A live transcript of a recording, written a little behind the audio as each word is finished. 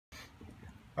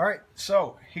Alright,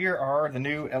 so here are the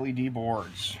new LED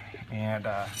boards, and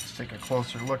let's take a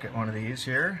closer look at one of these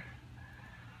here.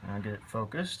 I'll get it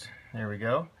focused. There we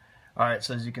go. Alright,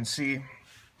 so as you can see,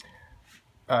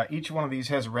 each one of these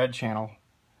has a red channel,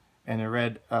 and the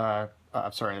red, the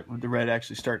red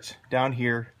actually starts down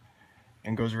here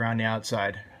and goes around the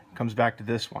outside, comes back to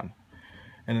this one,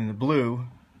 and then the blue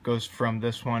goes from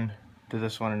this one to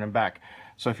this one and then back.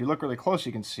 So if you look really close,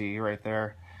 you can see right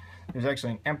there, there's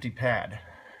actually an empty pad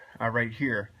right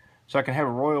here. So I can have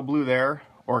a royal blue there,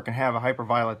 or I can have a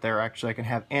hyperviolet there. Actually, I can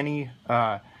have any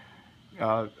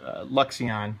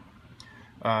Luxion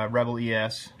Rebel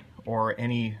ES or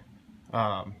any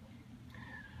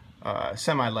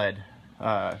semi-LED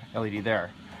LED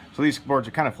there. So these boards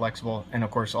are kind of flexible, and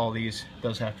of course all these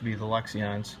does have to be the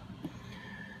Luxions.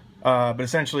 But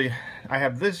essentially, I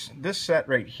have this set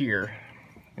right here.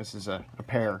 This is a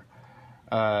pair.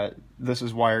 This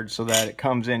is wired so that it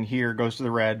comes in here, goes to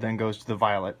the red, then goes to the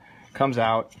violet, comes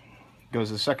out, goes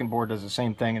to the second board, does the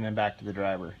same thing, and then back to the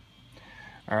driver.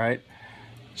 Alright,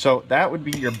 so that would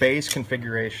be your base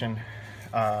configuration,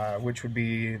 which would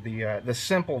be the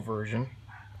simple version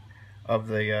of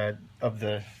the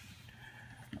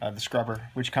scrubber,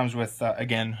 which comes with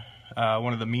again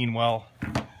one of the Meanwell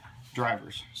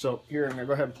drivers. So here, I'm going to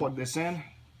go ahead and plug this in.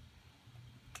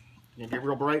 You get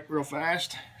real bright real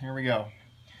fast. Here we go.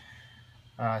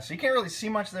 So you can't really see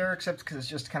much there, except because it's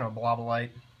just kind of a blob of light,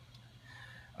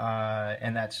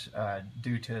 and that's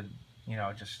due to, you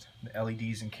know, just the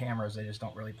LEDs and cameras. They just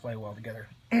don't really play well together.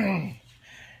 And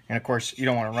of course, you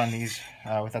don't want to run these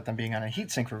without them being on a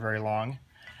heatsink for very long.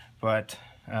 But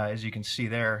as you can see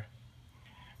there,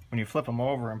 when you flip them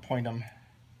over and point them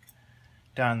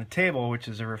down the table, which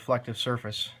is a reflective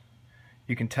surface,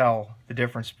 you can tell the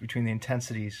difference between the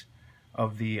intensities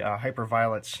of the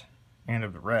hyperviolets and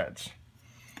of the reds.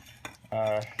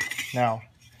 Now,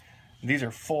 these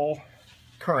are full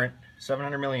current,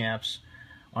 700 milliamps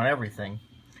on everything,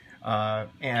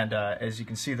 and as you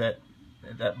can see, that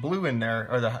blue in there,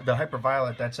 or the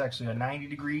hyperviolet, that's actually a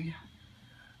 90-degree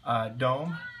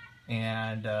dome,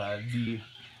 and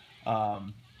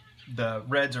the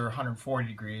reds are 140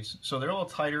 degrees, so they're a little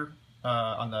tighter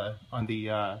on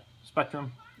the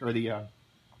spectrum, or the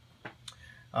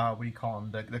what do you call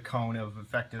them, the cone of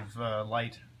effective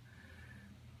light.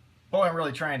 Boy, I'm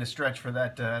really trying to stretch for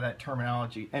that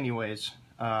terminology. Anyways,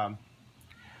 that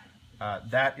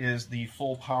is the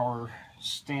full power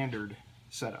standard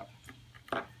setup.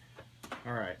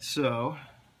 Alright, so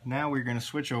now we're going to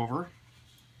switch over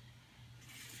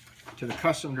to the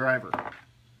custom driver.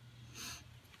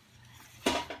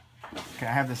 Okay, I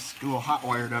have this little hot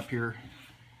wired up here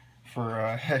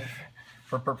for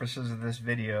for purposes of this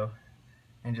video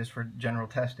and just for general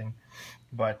testing,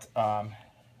 but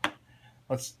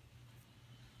let's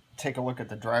take a look at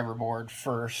the driver board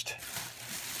first,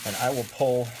 and I'm going to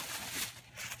pull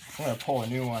a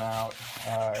new one out,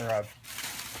 or a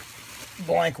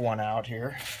blank one out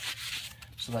here,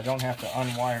 so that I don't have to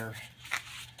unwire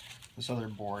this other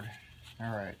board.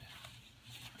 Alright,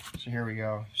 so here we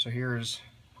go. So this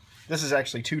is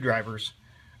actually two drivers.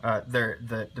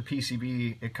 The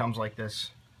PCB, it comes like this.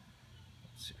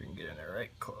 Let's see if we can get in there right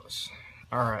close.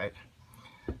 Alright,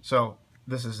 so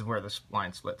this is where the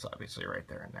line splits, obviously, right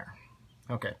there and there.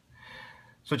 Okay,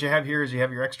 so what you have here is you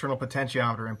have your external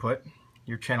potentiometer input,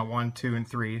 your channel 1, 2, and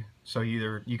 3. So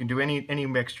you can do any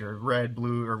mixture, red,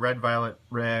 blue, or red, violet,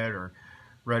 red, or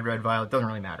red, red, violet, doesn't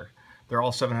really matter. They're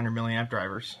all 700 milliamp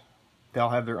drivers. They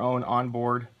all have their own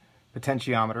onboard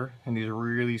potentiometer, and these are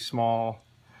really small.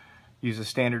 Use a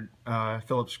standard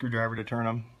Phillips screwdriver to turn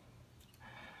them.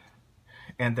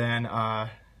 And then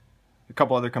a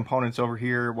couple other components over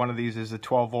here. One of these is a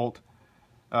 12 volt.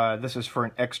 This is for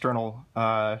an external,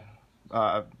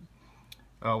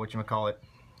 whatchamacallit.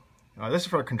 This is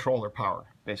for a controller power,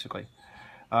 basically.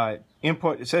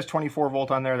 Input, it says 24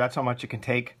 volt on there. That's how much it can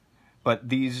take. But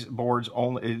these boards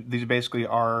these basically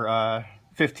are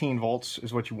 15 volts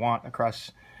is what you want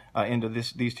across into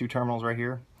these two terminals right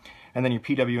here. And then your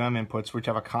PWM inputs, which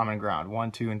have a common ground,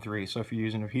 1, 2, and 3. So if you're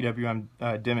using a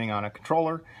PWM dimming on a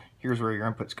controller, here's where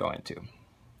your inputs go into.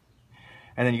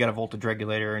 And then you got a voltage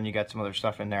regulator, and you got some other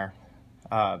stuff in there.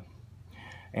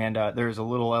 There's a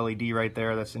little LED right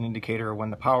there that's an indicator of when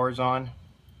the power is on.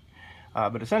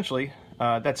 But essentially,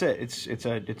 that's it. It's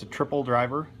a triple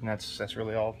driver, and that's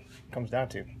really all it comes down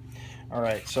to. All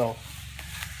right, so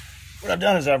what I've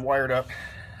done is I've wired up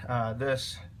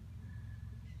this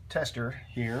tester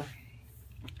here,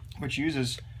 which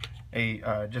uses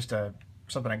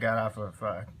something I got off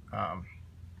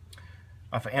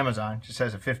of Amazon. It just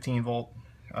has a 15 volt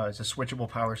It's a switchable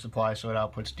power supply, so it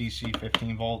outputs DC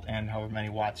 15 volt and however many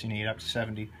watts you need, up to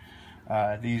 70.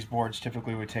 These boards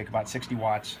typically would take about 60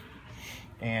 watts,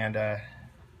 and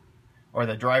or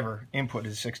the driver input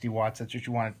is 60 watts. That's what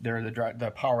you want. They're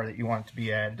the power that you want it to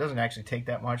be at. It doesn't actually take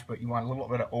that much, but you want a little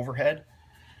bit of overhead.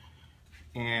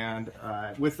 And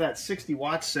with that 60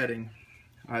 watts setting,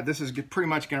 this is pretty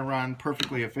much going to run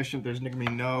perfectly efficient. There's going to be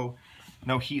no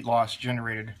heat loss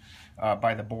generated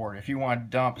by the board. If you want to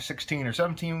dump 16 or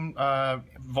 17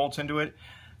 volts into it,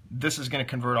 this is going to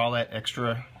convert all that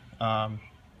extra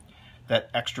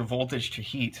voltage to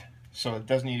heat, so it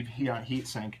doesn't need heat on heat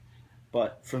sink.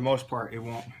 But for the most part, it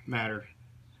won't matter.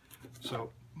 So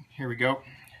here we go.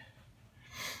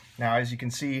 Now, as you can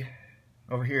see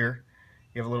over here,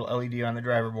 you have a little LED on the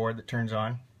driver board that turns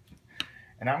on.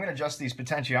 And I'm going to adjust these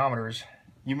potentiometers.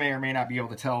 You may or may not be able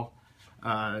to tell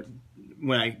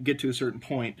when I get to a certain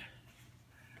point.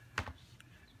 I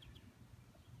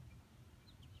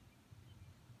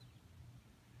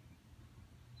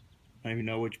don't even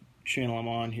know which channel I'm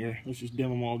on here. Let's just dim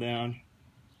them all down.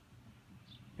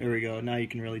 There we go. Now you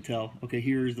can really tell. Okay,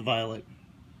 here's the violet,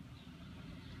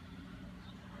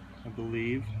 I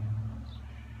believe.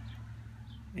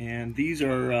 And these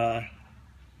are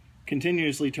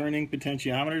continuously turning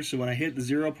potentiometers, so when I hit the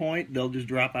 0 point, they'll just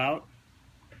drop out.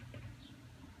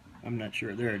 I'm not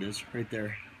sure. There it is, right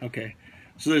there. Okay,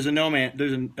 so there's a no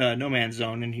man's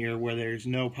zone in here where there's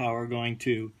no power going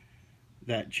to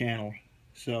that channel.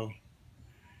 So,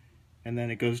 and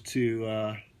then it goes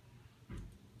to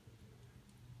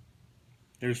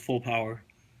there's full power,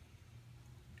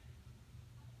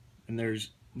 and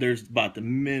there's about the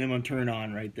minimum turn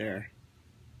on right there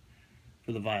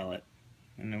for the violet.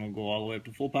 And then we'll go all the way up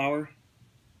to full power,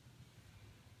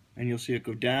 and you'll see it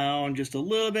go down just a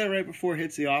little bit right before it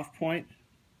hits the off point.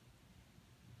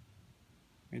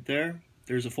 Right there,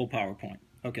 there's a full power point.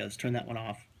 Okay, let's turn that one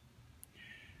off.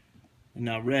 And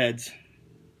now reds.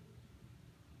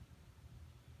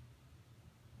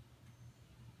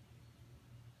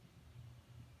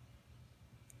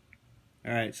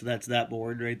 Alright, so that's that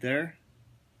board right there.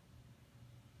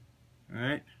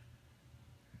 Alright.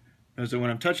 So when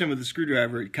I'm touching with the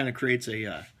screwdriver, it kind of creates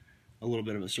a little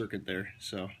bit of a circuit there.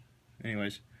 So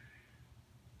anyways,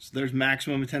 so there's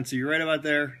maximum intensity right about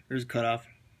there. There's a cutoff.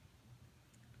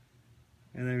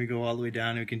 And then we go all the way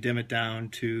down, and we can dim it down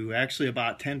to actually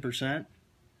about 10%,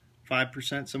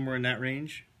 5%, somewhere in that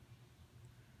range.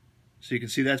 So you can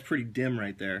see that's pretty dim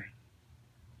right there.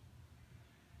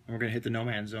 And we're going to hit the no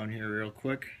man's zone here real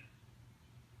quick.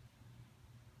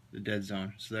 The dead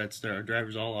zone. So that's there. Our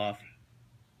driver's all off.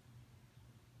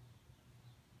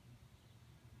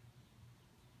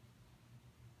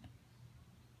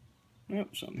 Oh,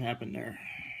 something happened there.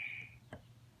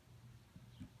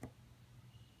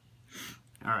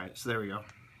 Alright, so there we go.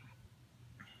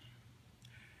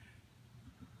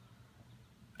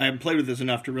 I haven't played with this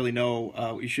enough to really know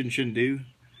what you should and shouldn't do.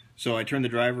 So I turned the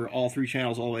driver, all 3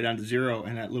 channels, all the way down to 0,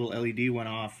 and that little LED went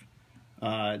off.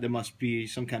 There must be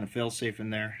some kind of failsafe in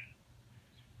there.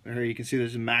 But here you can see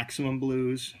there's maximum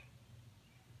blues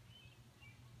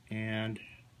and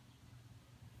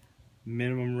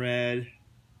minimum red.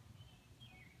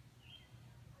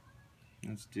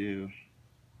 Let's do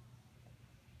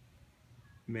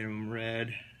minimum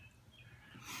red.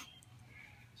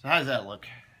 So how does that look?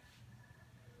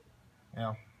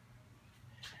 Well,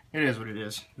 it is what it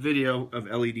is. Video of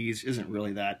LEDs isn't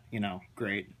really that,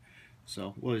 great.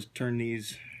 So we'll just turn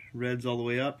these reds all the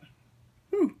way up.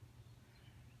 Whew.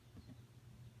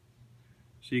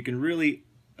 So you can really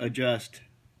adjust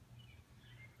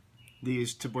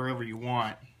these to wherever you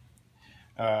want.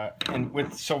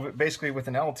 So basically with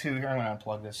an L2 here, I'm going to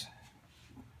unplug this.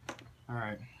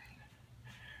 Alright.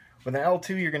 With an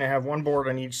L2, you're going to have one board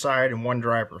on each side and one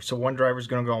driver. So one driver is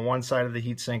going to go on one side of the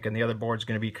heatsink, and the other board is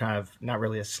going to be kind of, not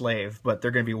really a slave, but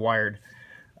they're going to be wired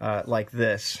like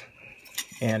this.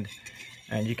 And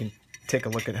you can take a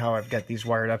look at how I've got these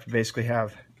wired up. You basically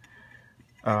have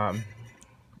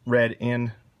red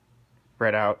in,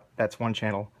 red out. That's one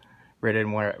channel. Red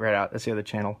in, red out. That's the other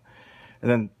channel. And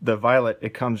then the violet,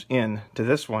 it comes in to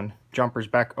this one, jumpers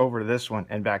back over to this one,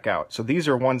 and back out. So these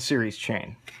are one series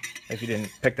chain. If you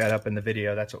didn't pick that up in the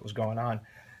video, that's what was going on.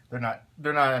 They're not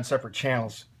on separate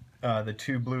channels. The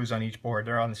 2 blues on each board,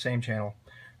 they're on the same channel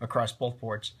across both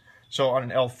boards. So on an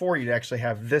L4, you'd actually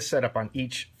have this set up on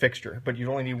each fixture, but you'd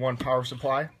only need one power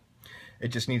supply. It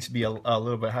just needs to be a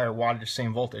little bit higher wattage,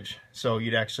 same voltage. So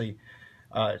you'd actually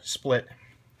split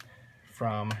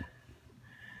from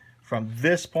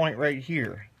this point right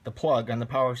here, the plug on the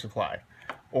power supply,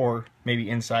 or maybe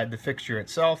inside the fixture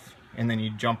itself, and then you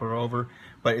jump her over,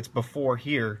 but it's before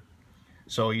here,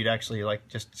 So you'd actually like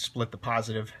just split the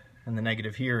positive and the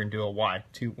negative here and do a Y.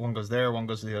 One goes there, one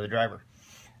goes to the other driver.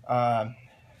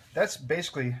 That's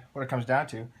basically what it comes down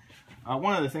to.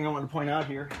 One other thing I want to point out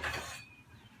here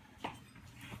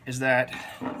is that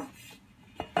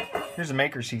here's a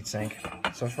maker's heatsink.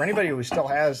 So for anybody who still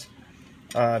has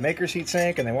maker's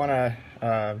heatsink and they want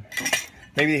to,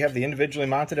 maybe they have the individually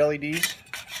mounted LEDs,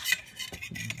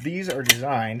 these are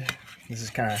designed, this is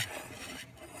kind of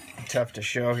tough to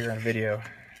show here in a video,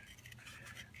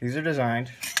 these are designed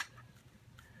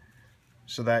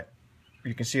so that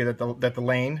you can see that the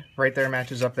lane right there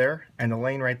matches up there and the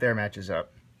lane right there matches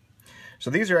up. So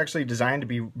these are actually designed to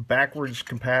be backwards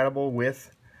compatible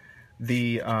with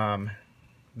the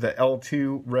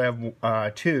L2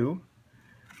 Rev 2,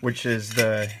 which is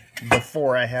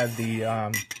before I had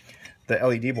the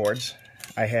LED boards.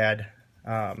 I had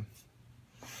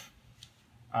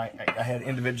I had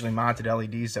individually mounted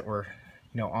LEDs that were,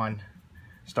 you know, on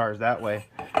stars that way,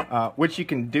 which you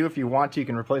can do if you want to. You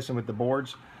can replace them with the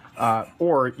boards,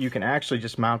 or you can actually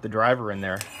just mount the driver in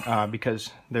there,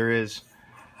 because there is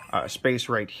space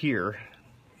right here.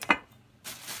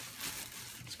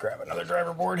 Let's grab another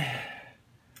driver board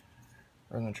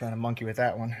rather than trying to monkey with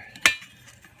that one.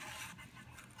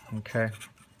 Okay,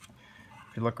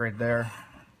 if you look right there,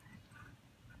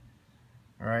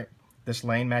 all right, this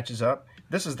lane matches up.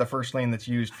 This is the first lane that's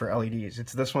used for LEDs.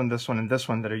 It's this one, and this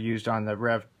one that are used on the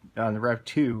Rev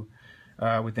 2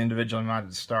 with individually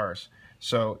mounted stars.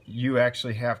 So you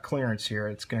actually have clearance here.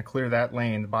 It's going to clear that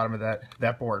lane, the bottom of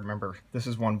that board. Remember, this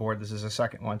is one board, this is a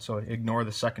second one, so ignore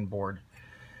the second board.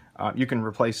 You can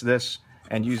replace this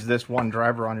and use this one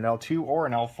driver on an L2 or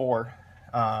an L4,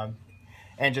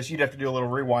 and just you'd have to do a little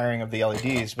rewiring of the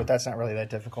LEDs, but that's not really that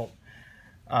difficult.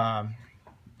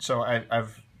 So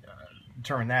I've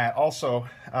determined that. Also,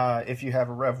 if you have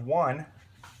a Rev 1,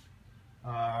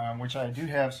 which I do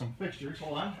have some fixtures,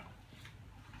 hold on.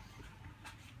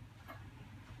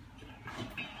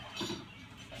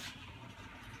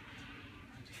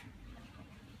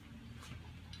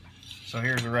 So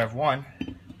here's a Rev 1,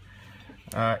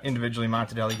 individually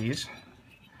mounted LEDs.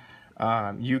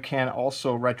 You can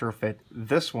also retrofit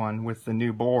this one with the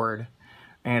new board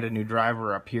and a new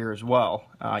driver up here as well.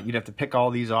 You'd have to pick all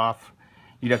these off.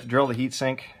 You'd have to drill the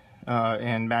heatsink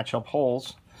and match up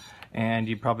holes, and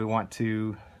you probably want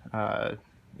to,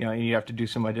 you know, you have to do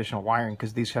some additional wiring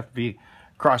because these have to be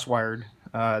cross-wired.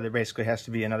 There basically has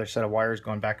to be another set of wires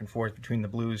going back and forth between the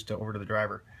blues over to the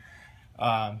driver.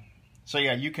 So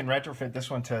yeah, you can retrofit this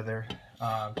one to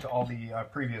to all the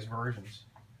previous versions.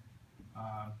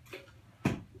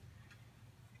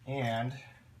 And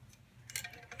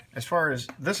as far as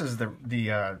this is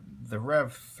the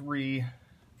Rev 3,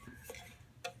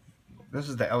 this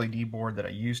is the LED board that I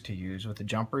used to use with the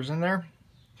jumpers in there.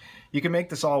 You can make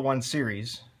this all one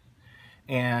series,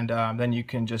 and then you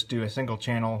can just do a single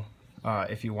channel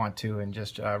if you want to, and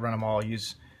just run them all.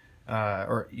 Use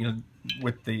or you know,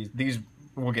 with these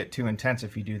will get too intense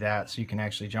if you do that, so you can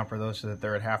actually jumper those so that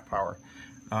they're at half power.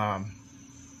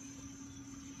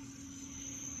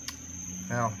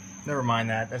 Now, never mind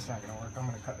that. That's not going to work. I'm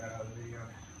going to cut that out of the video.